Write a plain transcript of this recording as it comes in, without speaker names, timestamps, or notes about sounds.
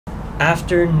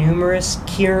After numerous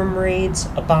Kyurem raids,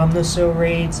 Abomasnow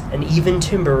raids, and even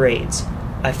Timber raids,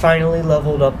 I finally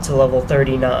leveled up to level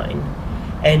 39.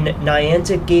 And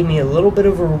Niantic gave me a little bit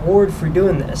of a reward for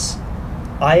doing this.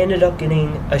 I ended up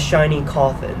getting a shiny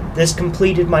Coffin. This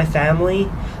completed my family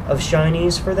of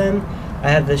shinies for them.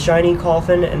 I have the shiny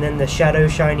Coffin and then the Shadow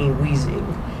Shiny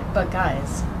Weezing. But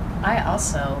guys, I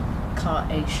also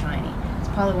caught a shiny. It's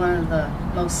probably one of the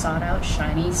most sought out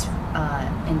shinies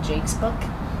in Jake's book.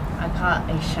 I caught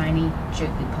a shiny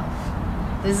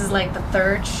Jigglypuff. This is like the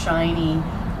third shiny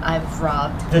I've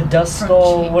robbed. The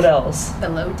Duskull, what else? The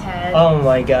Lotad. Oh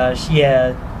my gosh,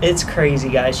 yeah. It's crazy,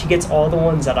 guys. She gets all the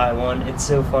ones that I want. It's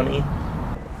so funny.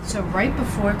 So right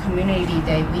before Community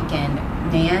Day weekend,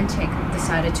 Niantic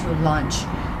decided to launch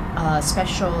a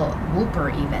special Wooper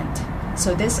event.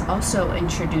 So this also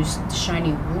introduced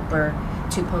Shiny Wooper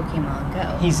to Pokemon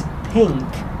Go. He's pink.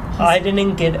 I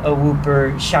didn't get a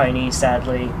Wooper shiny,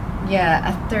 sadly. Yeah,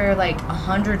 after like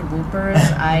 100 Woopers,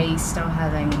 I still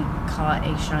haven't caught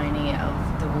a shiny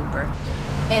of the Wooper.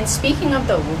 And speaking of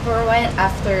the Wooper event,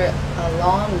 after a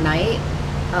long night,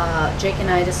 Jake and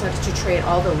I decided to trade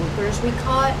all the Woopers we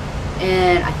caught.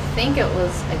 And I think it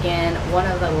was, again, one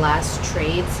of the last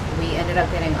trades. We ended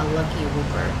up getting a lucky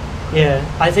Wooper. Yeah,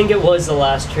 I think it was the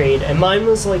last trade. And mine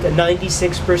was like a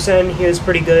 96%. He was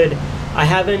pretty good. I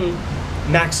haven't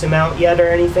maxed him out yet or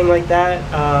anything like that.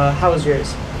 How was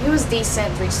yours? He was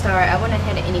decent, 3-star. I went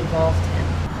ahead and evolved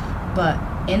him. But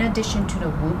in addition to the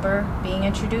Wooper being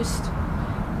introduced,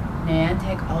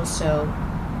 Niantic also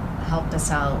helped us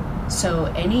out. So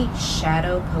any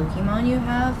shadow Pokemon you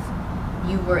have,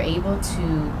 you were able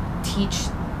to teach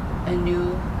a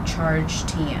new charge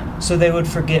TM. So they would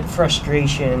forget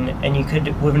frustration, and you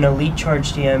could, with an elite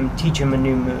charge TM, teach him a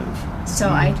new move. So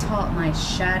I taught my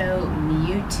shadow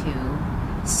Mewtwo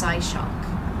Psyshock.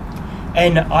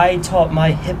 And I taught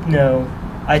my Hypno,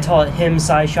 I taught him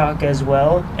Psyshock as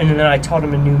well, and then I taught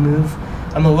him a new move.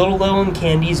 I'm a little low on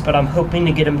candies, but I'm hoping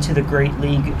to get him to the Great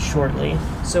League shortly.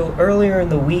 So earlier in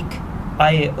the week,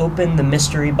 I opened the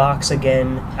mystery box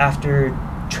again after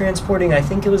transporting, I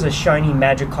think it was a shiny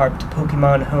Magikarp to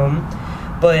Pokemon Home,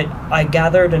 but I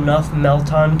gathered enough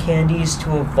Melton candies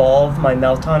to evolve my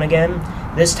Melton again.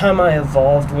 This time I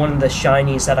evolved one of the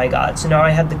shinies that I got, so now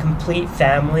I have the complete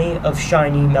family of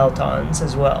shiny Meltons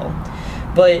as well.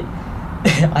 But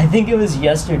I think it was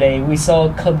yesterday we saw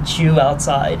Cubchoo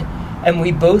outside, and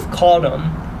we both caught him,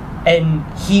 and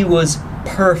he was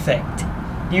perfect.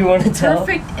 Do you want to tell?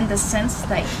 Perfect in the sense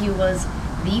that he was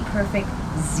the perfect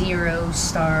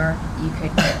 0-star you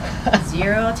could get.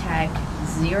 0 attack,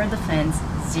 0 defense,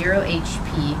 0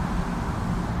 HP.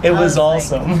 It was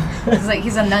awesome. It's like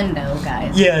he's a Nundo,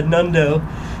 guys. Yeah, Nundo.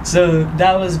 So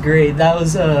that was great. That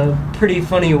was a pretty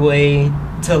funny way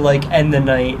to like end the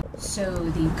night. So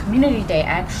the community day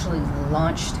actually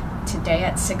launched today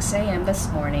at 6 a.m. this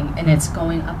morning, and it's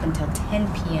going up until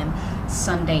 10 p.m.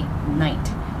 Sunday night.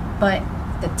 But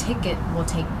the ticket will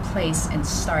take place and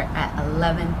start at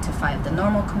 11 to 5, the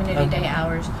normal community day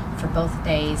hours for both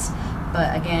days.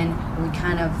 But again, we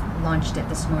kind of launched it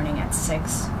this morning at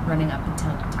 6, running up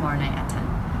until tomorrow night at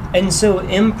 10. And so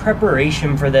in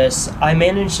preparation for this, I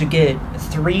managed to get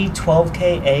 3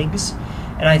 12K eggs,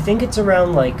 and I think it's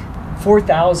around like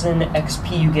 4,000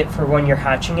 XP you get for when you're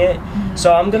hatching it.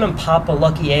 So I'm gonna pop a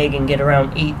lucky egg and get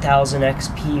around 8,000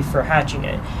 XP for hatching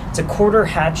it. It's a quarter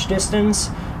hatch distance,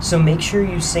 so make sure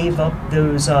you save up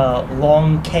those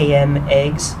long KM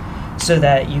eggs so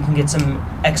that you can get some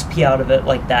XP out of it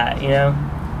like that, you know?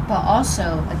 But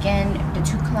also, again, the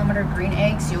 2-kilometer green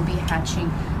eggs, you'll be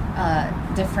hatching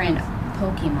different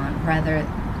Pokemon rather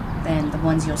than the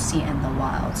ones you'll see in the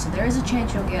wild. So there is a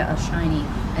chance you'll get a shiny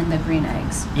in the green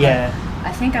eggs. Yeah. But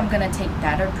I think I'm going to take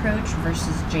that approach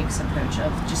versus Jake's approach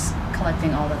of just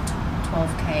collecting all the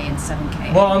 12K and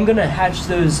 7K. Well, I'm going to hatch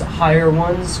those higher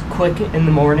ones quick in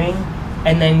the morning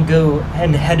and then go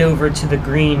and head over to the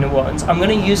green ones. I'm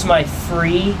going to use my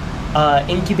free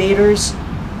incubators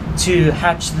to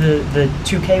hatch the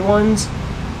 2K ones,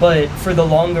 but for the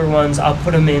longer ones, I'll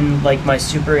put them in like my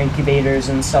super incubators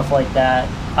and stuff like that.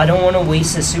 I don't want to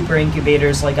waste the super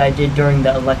incubators like I did during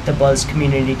the Electabuzz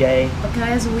community day. But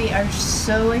guys, we are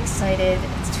so excited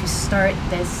to start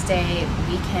this day.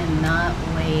 We cannot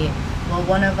wait. Will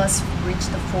one of us reach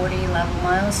the 40 level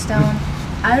milestone?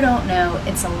 I don't know.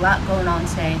 It's a lot going on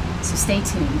today, so stay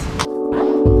tuned.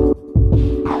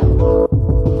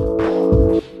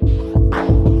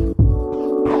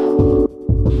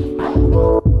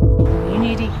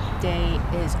 Community Day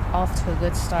is off to a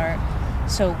good start.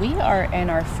 So we are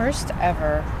in our first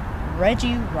ever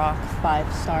Rigirock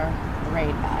 5-star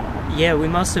raid battle. Yeah, we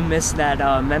must have missed that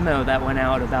memo that went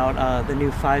out about the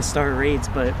new 5-star raids,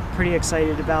 but pretty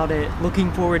excited about it.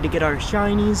 Looking forward to get our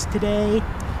shinies today.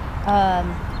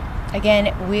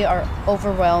 Again, we are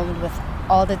overwhelmed with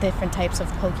all the different types of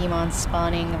Pokemon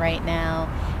spawning right now.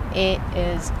 It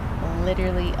is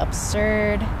literally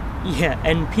absurd. Yeah,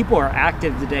 and people are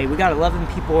active today. We got 11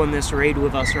 people in this raid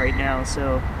with us right now,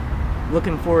 so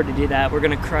looking forward to do that. We're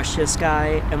gonna crush this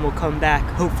guy, and we'll come back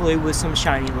hopefully with some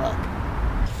shiny luck.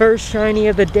 First shiny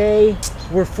of the day.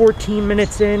 We're 14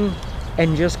 minutes in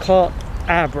and just caught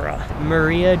Abra.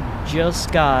 Maria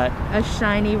just got a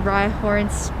shiny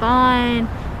Rhyhorn spawn.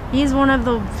 He's one of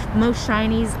the most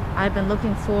shinies I've been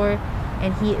looking for,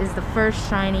 and he is the first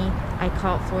shiny I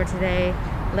caught for today.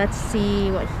 Let's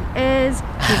see what he is.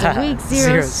 He's a week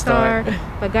 0 star.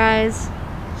 But guys,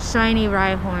 shiny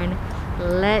Rhyhorn.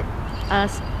 Let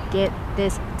us get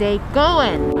this day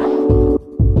going.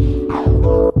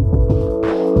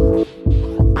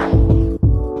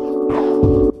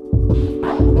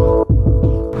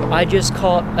 I just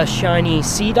caught a shiny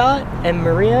C-Dot, and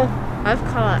Maria? I've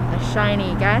caught a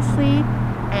shiny Ghastly,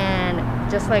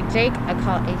 and just like Jake, I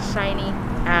caught a shiny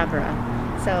Abra.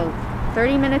 So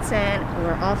 30 minutes in,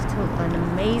 we're off to an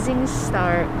amazing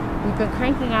start. We've been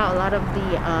cranking out a lot of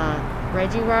the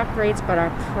Rigirock raids, but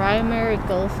our primary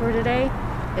goal for today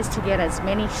is to get as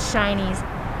many shinies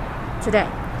today.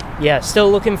 Yeah,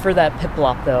 still looking for that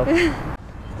Piplup though.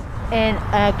 And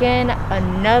again,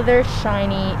 another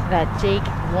shiny that Jake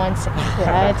wants to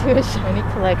add to his shiny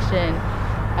collection.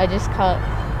 I just caught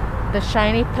the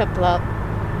shiny Piplup.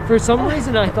 For some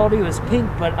reason, I thought he was pink,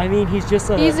 but I mean, he's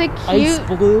just he's a cute ice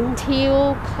blue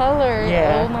teal color.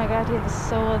 Yeah. Oh my god, he is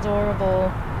so adorable.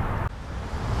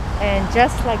 And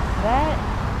just like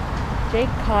that, Jake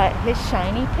caught his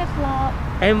shiny Piplup.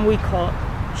 And we caught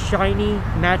shiny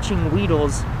matching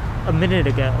Weedles a minute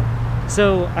ago.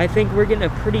 So I think we're getting a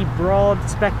pretty broad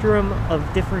spectrum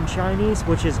of different shinies,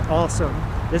 which is awesome.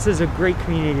 This is a great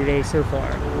community day so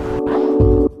far.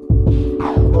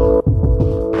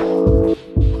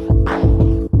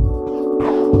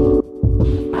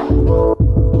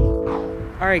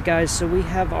 Alright guys, so we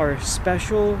have our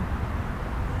special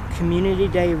community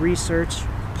day research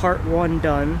part 1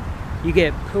 done. You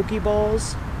get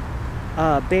Pokeballs,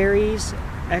 berries,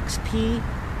 XP,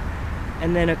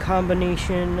 and then a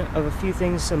combination of a few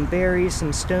things, some berries,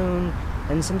 some stone,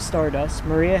 and some Stardust.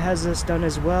 Maria has this done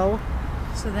as well.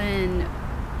 So then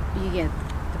you get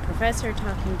the professor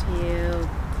talking to you,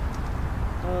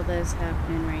 all this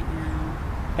happening right now.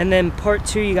 And then part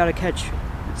 2, you gotta catch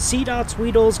C-Dots,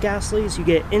 Weedles, Ghastlies. You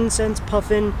get Incense,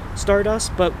 Puffin,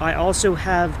 Stardust, but I also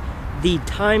have the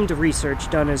timed research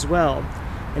done as well.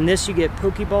 In this you get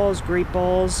Pokeballs, Great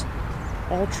Balls,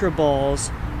 Ultra Balls,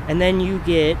 and then you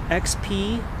get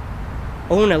XP,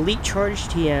 an Elite Charge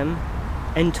TM,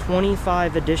 and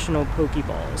 25 additional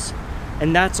Pokeballs.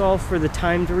 And that's all for the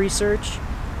timed research,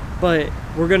 but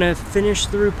we're gonna finish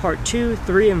through part 2,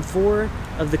 3, and 4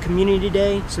 of the community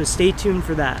day, so stay tuned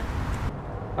for that.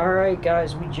 Alright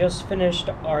guys, we just finished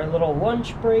our little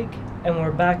lunch break, and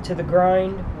we're back to the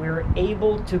grind. We were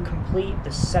able to complete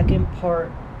the second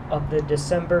part of the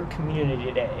December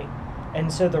community day.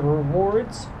 And so the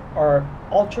rewards are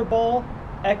Ultra Ball,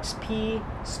 XP,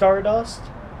 Stardust,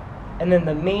 and then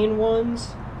the main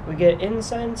ones, we get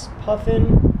Incense,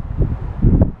 Puffin,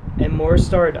 and more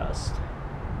Stardust.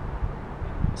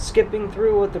 Skipping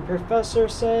through what the professor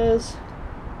says.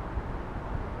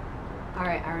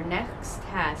 Alright, our next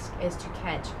task is to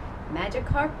catch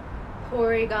Magikarp,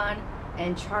 Porygon,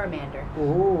 and Charmander.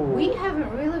 Ooh. We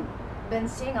haven't really been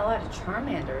seeing a lot of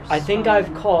Charmanders. I think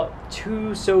I've caught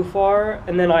 2 so far,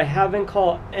 and then I haven't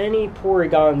caught any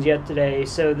Porygons yet today,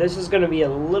 so this is going to be a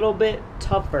little bit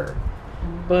tougher.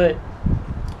 But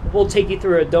we'll take you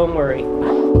through it, don't worry.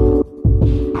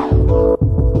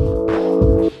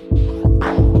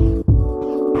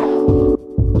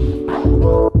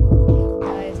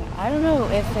 Guys, I don't know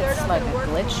if it's like a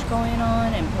glitch going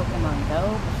on in Pokemon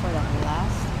Go before the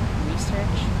last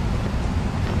research.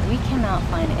 We cannot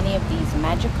find any of these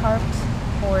Magikarps,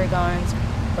 Porygons,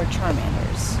 or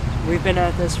Charmanders. We've been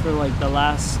at this for like the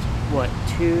last,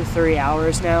 2-3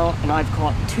 hours now, and I've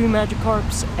caught 2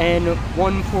 Magikarps and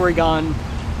 1 Porygon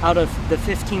out of the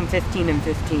 15, 15, and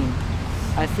 15.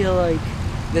 I feel like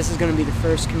this is going to be the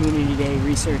first community day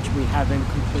research we haven't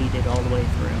completed all the way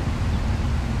through.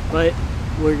 But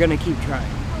we're going to keep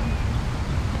trying.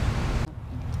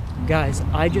 Guys,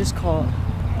 I just caught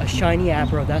a shiny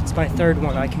Abra. That's my 3rd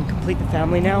one. I can complete the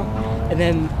family now. And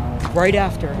then right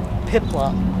after,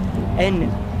 Piplup.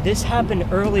 And this happened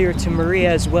earlier to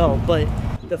Maria as well, but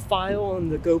the file on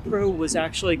the GoPro was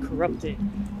actually corrupted.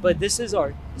 but this is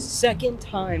our second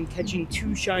time catching 2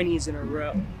 shinies in a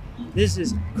row. This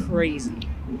is crazy.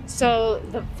 So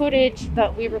the footage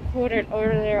that we recorded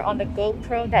earlier on the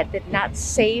GoPro that did not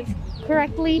save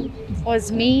correctly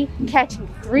was me catching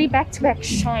 3 back-to-back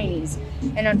shinies,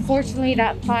 and unfortunately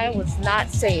that file was not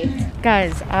saved.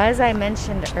 Guys, as I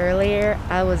mentioned earlier,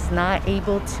 I was not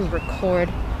able to record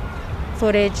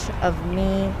footage of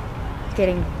me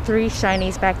getting 3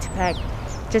 shinies back-to-back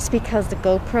just because the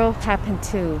GoPro happened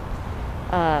to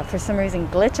for some reason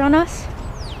glitch on us.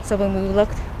 So when we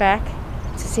looked back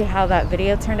to see how that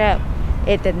video turned out,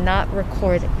 it did not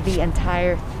record the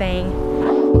entire thing.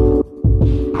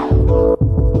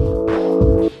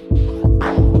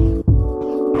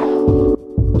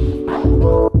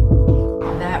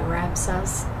 That wraps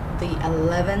us the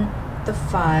 11-5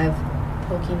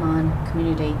 Pokemon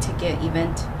Community Day ticket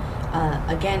event.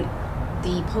 Again,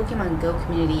 the Pokemon Go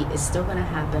community is still going to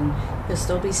happen. You'll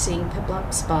still be seeing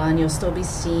Piplup spawn. You'll still be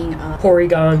seeing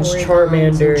Porygons,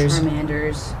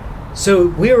 Charmanders. So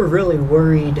we were really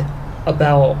worried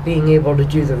about being able to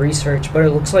do the research, but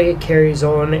it looks like it carries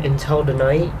on until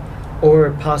tonight or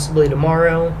possibly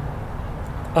tomorrow.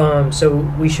 So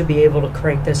we should be able to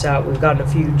crank this out. We've gotten a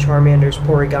few Charmanders,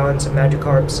 Porygons, and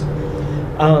Magikarps.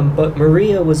 But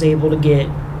Maria was able to get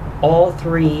all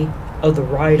 3 of the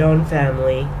Rhydon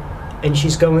family, and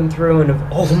she's going through and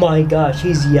oh my gosh,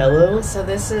 he's yellow. So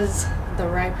this is the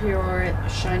Rigirock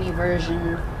shiny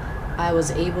version. I was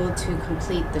able to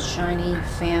complete the shiny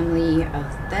family of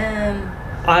them.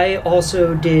 I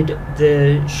also did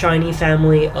the shiny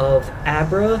family of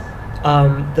Abra.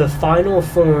 The final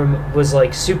form was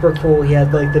like super cool. He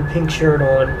had like the pink shirt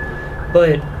on.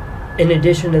 But in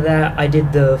addition to that, I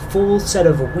did the full set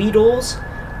of Weedles.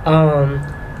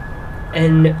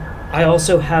 And I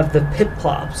also have the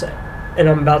Piplops. And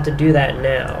I'm about to do that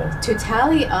now. To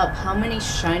tally up how many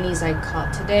shinies I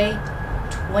caught today,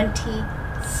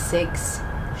 26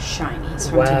 shinies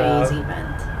from today's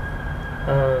event.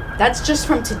 That's just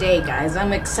from today, guys.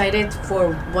 I'm excited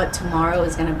for what tomorrow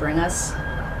is going to bring us.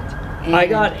 And I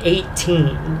got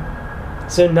 18.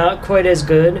 So not quite as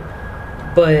good.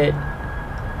 But,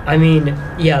 I mean,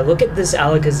 yeah, look at this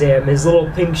Alakazam. His little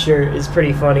pink shirt is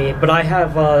pretty funny. But I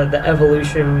have the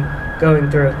evolution going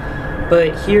through.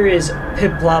 But here is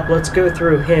Piplup. Let's go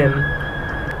through him.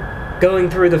 Going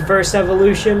through the first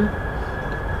evolution.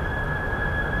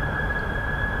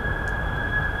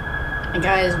 And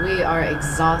guys, we are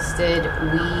exhausted.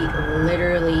 We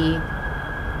literally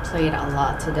played a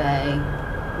lot today.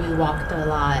 We walked a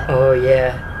lot. Oh,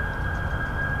 yeah.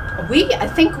 I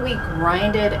think we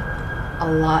grinded a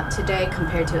lot today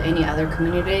compared to any other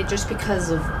community just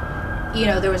because of, you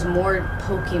know, there was more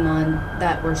Pokemon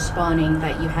that were spawning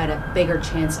that you had a bigger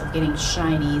chance of getting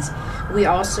shinies. We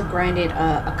also grinded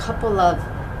a couple of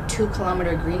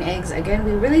 2-kilometer green eggs. Again,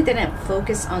 we really didn't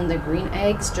focus on the green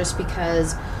eggs just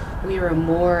because we were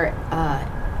more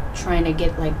trying to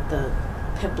get like the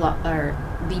Piplup or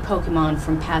the Pokemon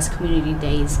from past community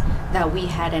days that we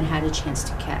hadn't had a chance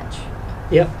to catch.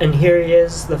 Yep, and here he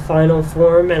is, the final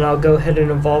form, and I'll go ahead and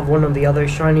evolve one of the other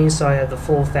shinies so I have the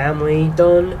full family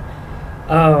done.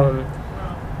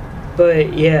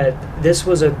 But yeah, this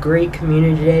was a great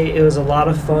community day. It was a lot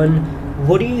of fun.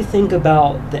 What do you think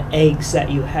about the eggs that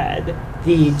you had?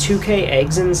 The 2K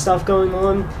eggs and stuff going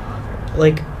on?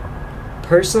 Like,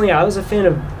 personally, I was a fan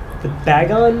of the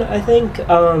Bagon, I think,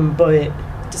 but...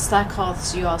 The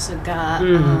Slackoths you also got.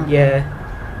 Yeah.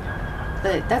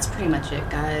 But that's pretty much it,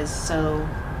 guys, so...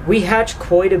 We hatched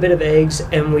quite a bit of eggs,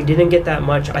 and we didn't get that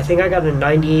much. I think I got a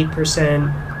 98%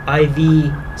 IV,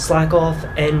 Slackoth,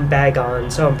 and Bagon,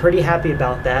 so I'm pretty happy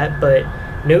about that, but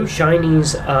no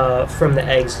shinies from the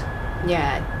eggs.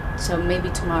 Yeah, so maybe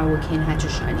tomorrow we can hatch a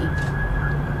shiny.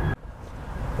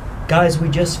 Guys, we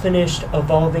just finished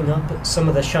evolving up some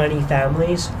of the shiny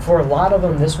families. For a lot of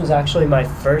them, this was actually my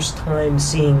first time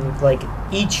seeing like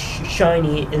each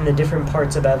shiny in the different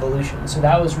parts of evolution, so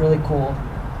that was really cool.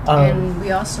 And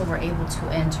we also were able to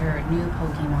enter new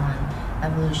Pokemon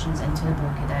evolutions into the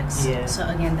Pokédex. Yeah. So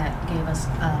again, that gave us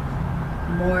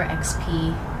more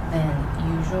XP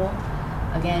than usual.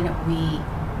 Again, we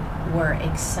were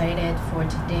excited for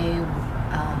today.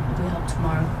 We hope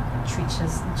tomorrow treats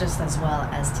us just as well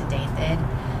as today did.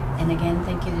 And again,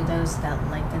 thank you to those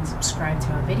that liked and subscribed to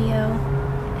our video,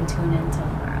 and tune in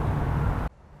tomorrow.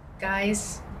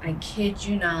 Guys, I kid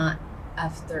you not,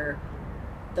 after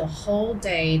the whole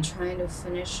day trying to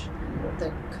finish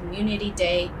the community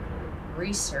day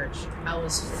research, I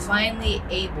was finally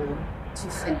able to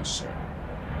finish it.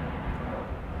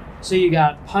 So you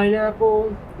got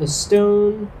pineapple, the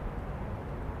stone,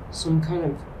 some kind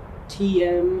of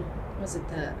TM, was it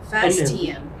the Fast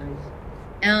TM.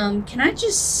 Can I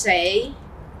just say,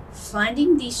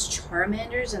 finding these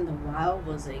Charmanders in the wild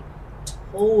was a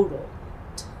total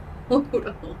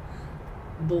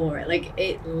bore. Like,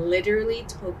 it literally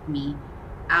took me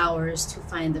hours to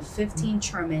find the 15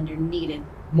 Charmander needed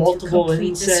multiple to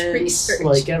complete this incense, research.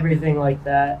 like everything like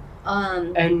that.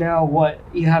 And now what?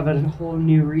 You have a whole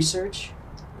new research?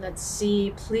 Let's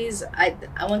see, please. I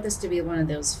want this to be one of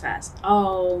those fast.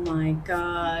 Oh my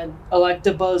god.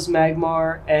 Electabuzz,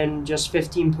 Magmar, and just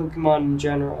 15 Pokemon in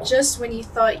general. Just when you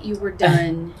thought you were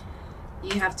done,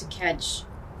 you have to catch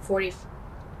 45.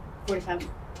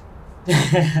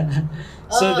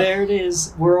 So there it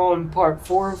is. We're on part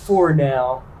 4 of 4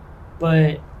 now.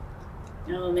 But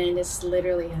oh man, this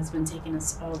literally has been taking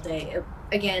us all day.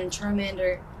 Again,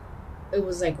 Charmander, it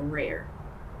was like rare.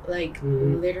 Like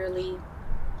literally,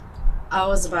 I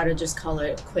was about to just call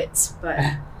it quits, but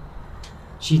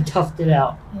she toughed it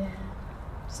out. Yeah.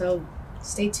 So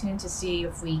stay tuned to see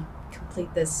if we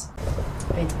complete this.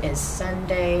 It is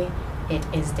Sunday. It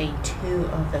is day 2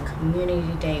 of the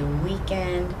Community Day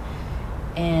weekend.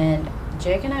 And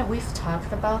Jake and I, we've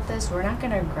talked about this. We're not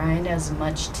going to grind as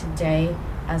much today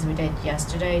as we did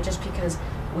yesterday, just because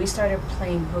we started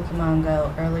playing Pokemon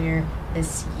Go earlier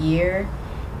this year,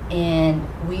 and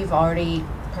we've already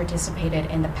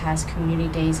participated in the past community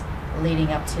days leading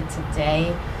up to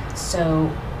today,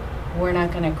 so we're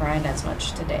not going to grind as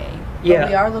much today. Yeah. But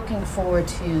we are looking forward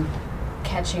to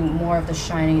catching more of the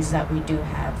shinies that we do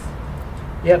have.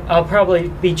 Yep, I'll probably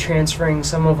be transferring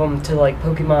some of them to like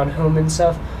Pokemon Home and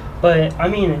stuff. But I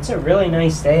mean, it's a really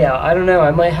nice day out. I don't know, I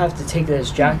might have to take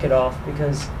this jacket off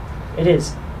because it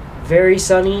is very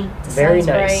sunny, very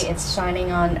nice. Bright. It's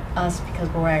shining on us because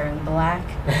we're wearing black.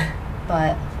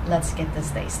 But let's get this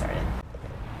day started.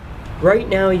 Right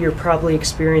now, you're probably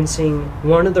experiencing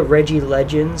one of the Regi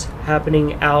Legends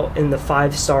happening out in the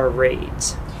 5-star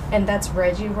raids. And that's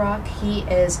Rigirock. He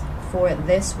is for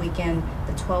this weekend,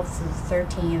 the 12th to the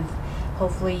 13th.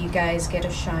 Hopefully you guys get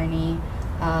a shiny.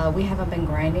 We haven't been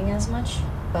grinding as much,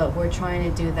 but we're trying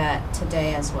to do that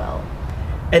today as well.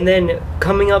 And then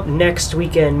coming up next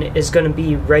weekend is going to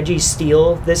be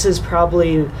Rigisteel. This is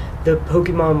probably the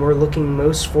Pokemon we're looking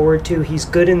most forward to. He's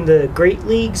good in the Great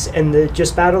Leagues and the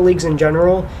just Battle Leagues in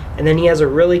general, and then he has a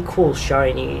really cool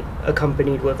shiny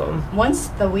accompanied with him. Once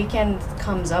the weekend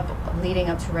comes up leading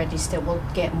up to Rigisteel, we'll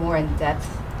get more in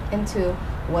depth into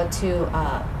what to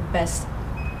best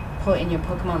put in your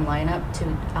Pokemon lineup to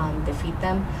defeat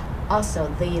them.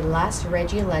 Also, the last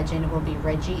Regi Legend will be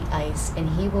Rigice, and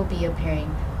he will be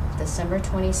appearing December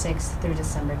 26th through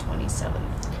December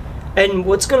 27th. And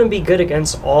what's going to be good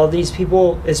against all these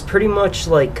people is pretty much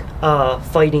like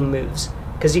fighting moves.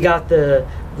 Because you got the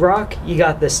rock, you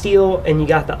got the steel, and you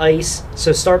got the ice.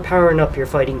 So start powering up your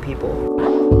fighting people.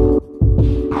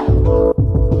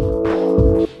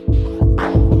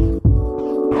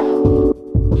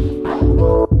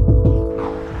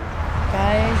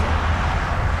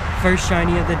 First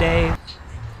shiny of the day.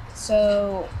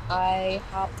 So I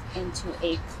hopped into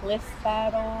a cliff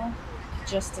battle,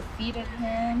 just defeated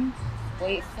him.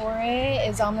 Wait for it.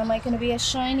 Is Omnimite going to be a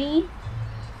shiny?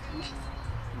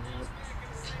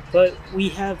 But we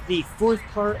have the 4th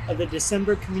part of the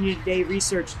December Community Day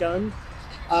research done.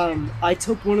 I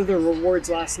took one of the rewards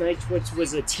last night, which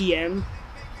was a TM,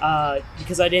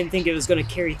 because I didn't think it was going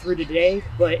to carry through today,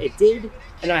 but it did,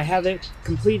 and I have it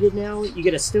completed now. You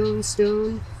get a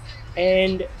stone,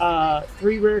 and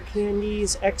 3 rare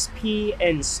candies, XP,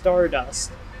 and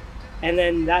Stardust. And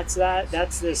then that's that.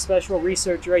 That's the special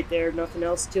research right there. Nothing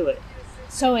else to it.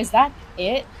 So is that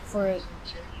it for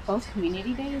both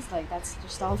community days? Like, that's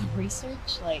just all the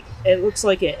research? Like, it looks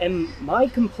like it. And my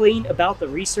complaint about the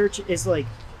research is, like,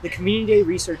 the community day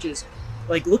research is,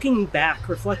 like, looking back,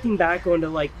 reflecting back onto,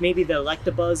 like, maybe the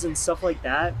Electabuzz and stuff like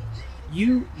that.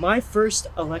 My first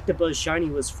Electabuzz shiny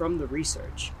was from the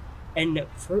research. And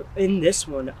in this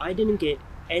one, I didn't get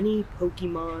any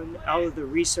Pokemon out of the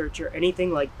research or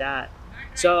anything like that.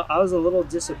 So I was a little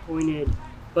disappointed.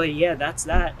 But yeah, that's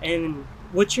that. And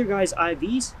what's your guys'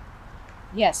 IVs?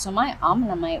 Yeah, so my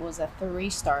Omnimite was a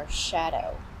 3-star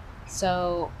Shadow.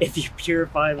 So if you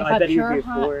purify him, I bet he'd be a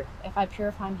 4. If I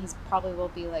purify him, he probably will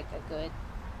be like a good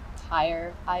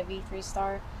higher IV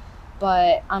 3-star.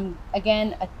 But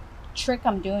again, a trick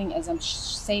I'm doing is I'm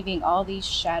saving all these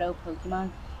Shadow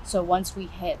Pokemon. So once we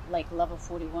hit like level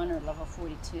 41 or level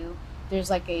 42, there's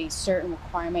like a certain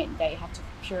requirement that you have to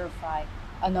purify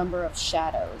a number of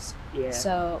shadows. Yeah.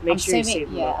 So I'm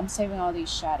saving all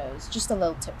these shadows. Just a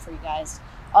little tip for you guys.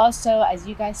 Also, as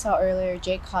you guys saw earlier,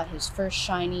 Jake caught his first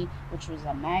shiny, which was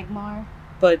a Magmar.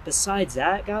 But besides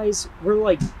that, guys, we're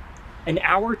like an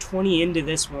hour 20 into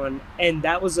this one, and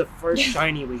that was the first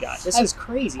shiny we got. This is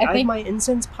crazy. I have my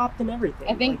incense popped and everything.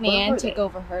 I think Niantic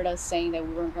overheard us saying that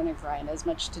we weren't going to grind as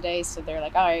much today, so they're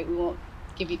like, all right, we won't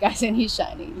give you guys any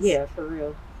shinies. Yeah, for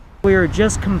real. We were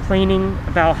just complaining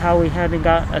about how we hadn't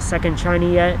got a second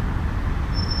shiny yet,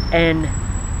 and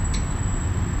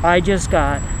I just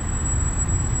got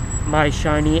my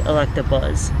shiny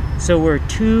Electabuzz. So we're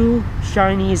 2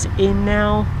 shinies in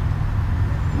now.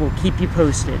 We'll keep you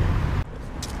posted.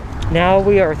 Now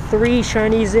we are 3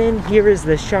 shinies in. Here is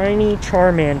the shiny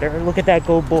Charmander. Look at that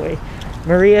go boy.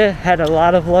 Maria had a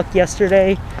lot of luck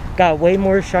yesterday. Got way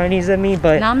more shinies than me,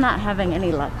 but now I'm not having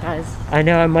any luck, guys. I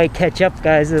know I might catch up,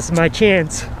 guys. This is my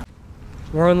chance.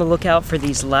 We're on the lookout for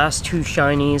these last 2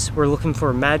 shinies. We're looking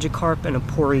for a Magikarp and a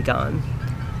Porygon.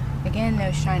 Again,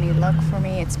 no shiny luck for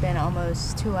me. It's been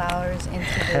almost 2 hours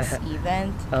into this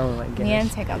event. Oh my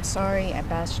goodness. Niantic, I'm sorry I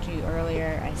bashed you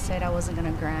earlier. I said I wasn't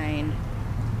gonna grind,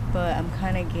 but I'm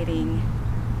getting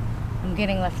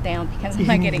left down because I'm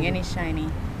not getting any shiny.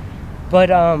 But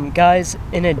guys,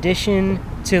 in addition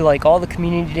to like all the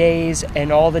community days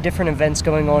and all the different events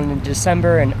going on in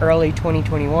December and early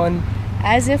 2021,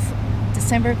 as if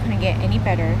December couldn't get any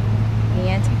better,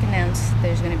 Niantic announced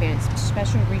there's going to be a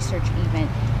special research event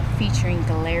featuring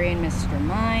Galarian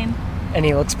Mr.Mime. And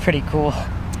he looks pretty cool.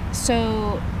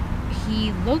 So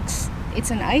it's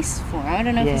an ice form. I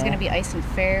don't know if he's going to be ice and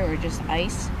fair or just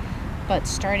ice, but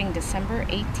starting December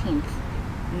 18th,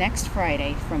 next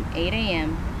Friday from 8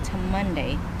 a.m. to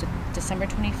Monday, December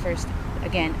 21st,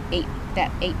 again, 8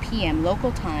 p.m.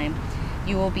 local time,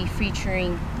 you will be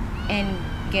featuring and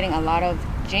getting a lot of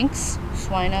Jinx,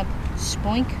 Swinub,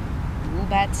 Spoink,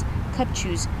 Woobats,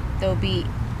 Cubchoos. They'll be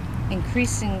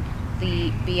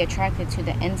increasingly be attracted to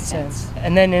the incense.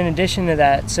 And then in addition to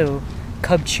that, so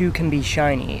Cubchoo can be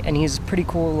shiny, and he's pretty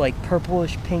cool, like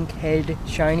purplish pink head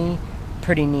shiny.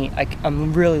 Pretty neat.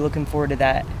 I'm really looking forward to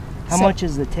that. How much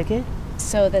is the ticket?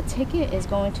 So the ticket is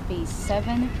going to be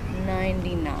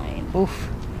 $7.99. Oof.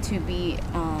 To be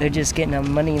they're just getting our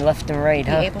money left and right,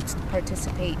 be able to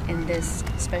participate in this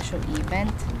special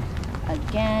event.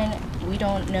 Again, we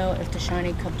don't know if the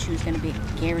shiny Cubchoo is going to be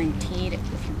guaranteed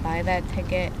if you buy that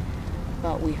ticket,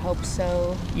 but we hope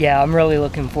so. Yeah, I'm really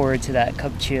looking forward to that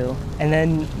Cubchoo. And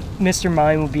then Mr.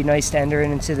 Mime would be nice to enter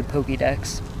into the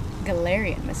Pokédex.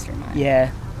 Galarian Mr. Mime.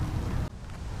 Yeah.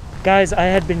 Guys, I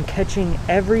had been catching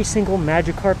every single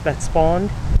Magikarp that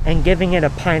spawned and giving it a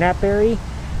Pineapple Berry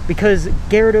because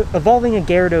evolving a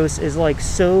Gyarados is like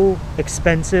so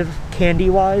expensive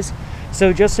candy-wise.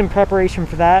 So just in preparation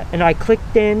for that, and I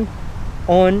clicked in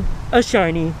on a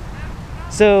shiny.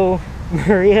 So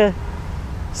Maria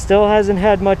still hasn't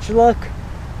had much luck,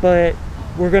 but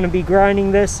we're going to be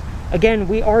grinding this. Again,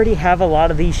 we already have a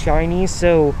lot of these shinies,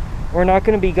 so we're not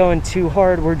going to be going too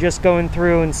hard. We're just going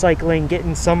through and cycling,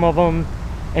 getting some of them,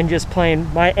 and just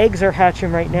playing. My eggs are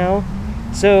hatching right now,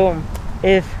 so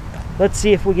let's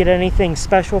see if we get anything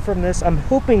special from this. I'm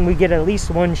hoping we get at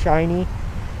least one shiny.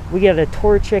 We get a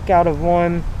Torchic out of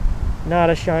one, not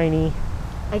a shiny.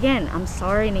 Again, I'm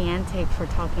sorry Niantic for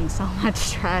talking so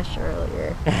much trash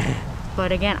earlier.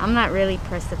 But again, I'm not really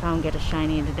pressed if I don't get a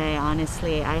shiny today,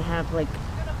 honestly. I have like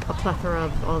a plethora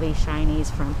of all these shinies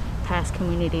from past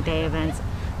community day events.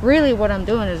 Really what I'm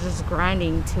doing is just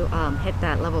grinding to hit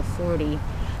that level 40.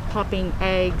 Popping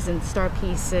eggs and star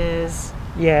pieces.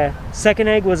 Yeah, second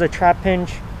egg was a trap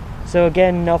pinch. So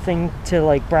again, nothing to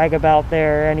like brag about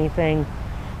there or anything.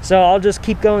 So I'll just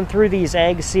keep going through these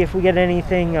eggs, see if we get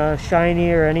anything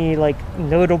shiny or any like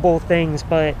notable things.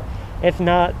 But if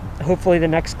not, hopefully the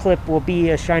next clip will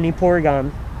be a shiny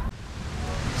Porygon.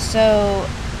 So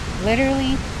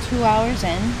literally 2 hours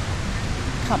in,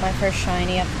 caught my first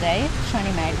shiny of the day,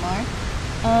 shiny Magmar.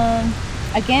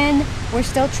 Again, we're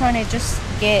still trying to just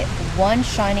get one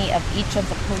shiny of each of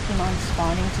the Pokemon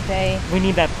spawning today. We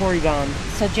need that Porygon.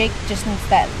 So Jake just needs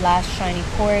that last shiny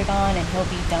Porygon and he'll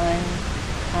be done.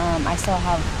 I still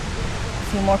have a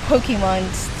few more Pokemon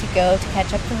to go to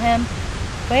catch up to him.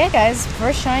 But yeah guys,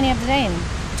 first shiny of the day and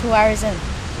 2 hours in.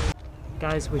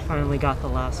 Guys, we finally got the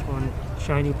last one.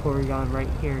 Shiny Porygon right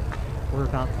here. We're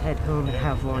about to head home and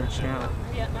have lunch now.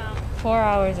 4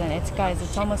 hours in. It's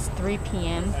almost 3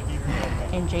 p.m.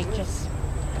 and Jake just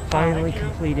finally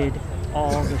completed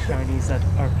all the shinies that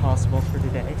are possible for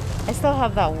today. I still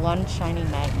have that one shiny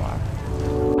Magmar.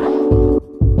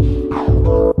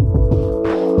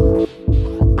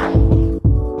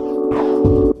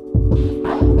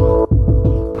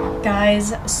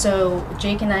 Guys, so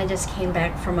Jake and I just came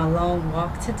back from a long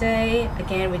walk today.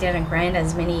 Again, we didn't grind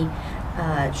as many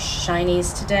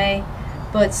shinies today.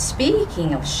 But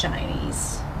speaking of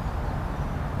shinies,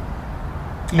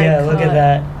 Yeah, look at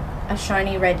that. A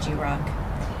shiny Regirock.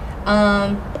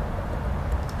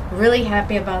 Really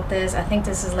happy about this. I think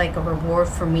this is like a reward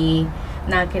for me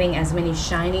not getting as many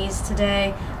shinies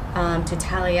today. To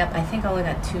tally up, I think I only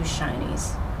got 2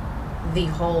 shinies the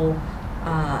whole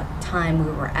time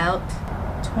we were out.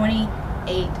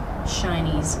 28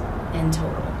 shinies in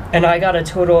total. And I got a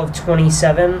total of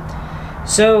 27.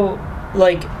 So,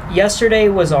 like, yesterday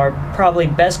was our probably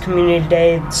best community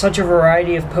day. Such a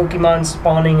variety of Pokemon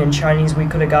spawning and shinies we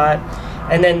could have got.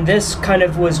 And then this kind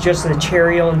of was just the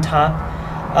cherry on top.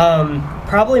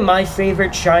 Probably my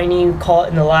favorite shiny caught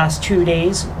in the last 2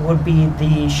 days would be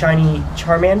the shiny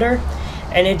Charmander.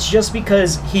 And it's just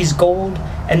because he's gold,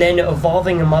 and then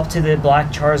evolving him up to the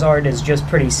black Charizard is just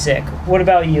pretty sick. What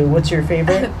about you? What's your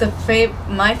favorite?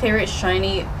 My favorite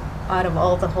shiny out of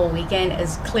all the whole weekend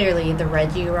is clearly the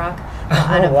Rigirock.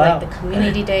 Out of like the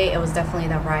community day, it was definitely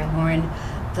the Rhyhorn.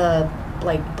 The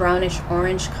like brownish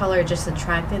orange color just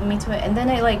attracted me to it, and then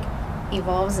it like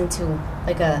evolves into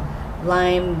like a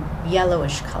lime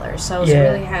yellowish color. So I was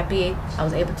really happy. I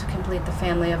was able to complete the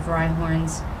family of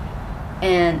Rhyhorns.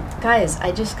 And guys,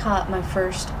 I just caught my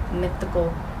first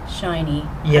mythical shiny.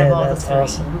 Yeah, out of all that's the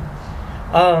 3.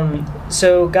 awesome.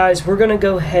 So guys, we're gonna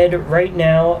go ahead right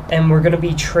now and we're gonna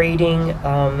be trading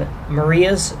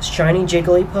Maria's shiny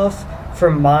Jigglypuff for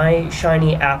my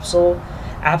shiny Absol.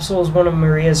 Absol is one of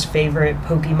Maria's favorite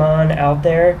Pokemon out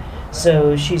there,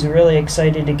 so she's really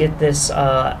excited to get this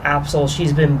Absol.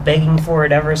 She's been begging for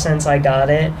it ever since I got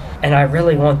it, and I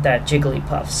really want that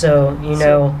Jigglypuff. So, you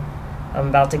know, I'm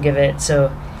about to give it.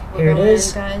 So, here it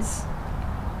is. Guys.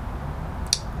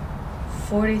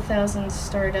 40,000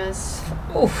 Stardust.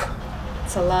 Oof.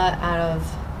 It's a lot out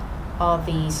of all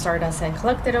the Stardust I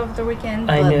collected over the weekend.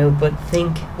 I know, but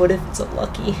think, what if it's a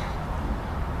lucky?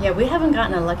 Yeah, we haven't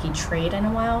gotten a lucky trade in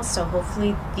a while, so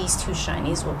hopefully these 2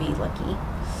 shinies will be lucky.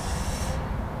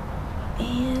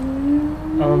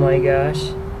 And... oh my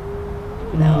gosh.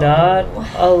 No. Not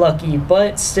a lucky,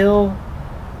 but still,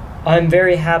 I'm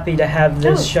very happy to have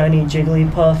this shiny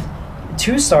Jigglypuff.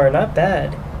 2-star, not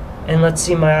bad. And let's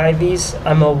see my IVs.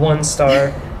 I'm a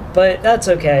 1-star, but that's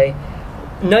okay.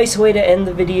 Nice way to end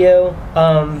the video.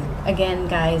 Again,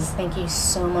 guys, thank you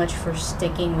so much for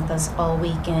sticking with us all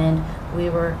weekend. We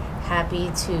were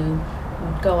happy to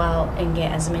go out and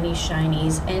get as many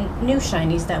shinies and new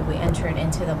shinies that we entered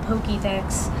into the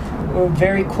Pokédex. A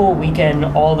very cool weekend,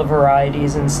 all the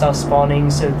varieties and stuff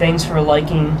spawning. So thanks for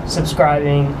liking,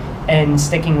 subscribing, and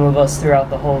sticking with us throughout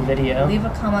the whole video. Leave a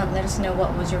comment, let us know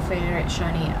what was your favorite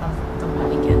shiny of the whole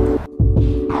weekend.